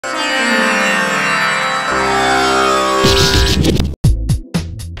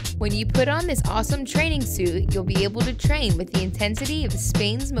you put on this awesome training suit, you'll be able to train with the intensity of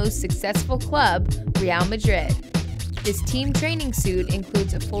Spain's most successful club, Real Madrid. This team training suit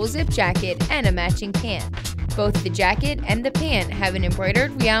includes a full zip jacket and a matching pant. Both the jacket and the pant have an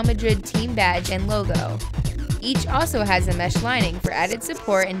embroidered Real Madrid team badge and logo. Each also has a mesh lining for added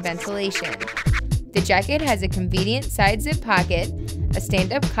support and ventilation. The jacket has a convenient side zip pocket, a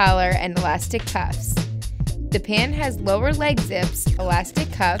stand-up collar, and elastic cuffs. The pant has lower leg zips,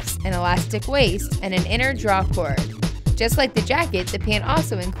 elastic cuffs, an elastic waist, and an inner drawcord. Just like the jacket, the pant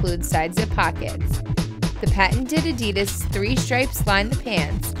also includes side zip pockets. The patented Adidas 3 stripes line the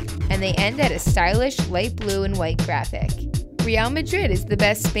pants, and they end at a stylish light blue and white graphic. Real Madrid is the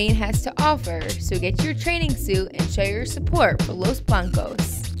best Spain has to offer, so get your training suit and show your support for Los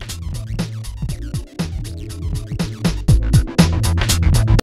Blancos.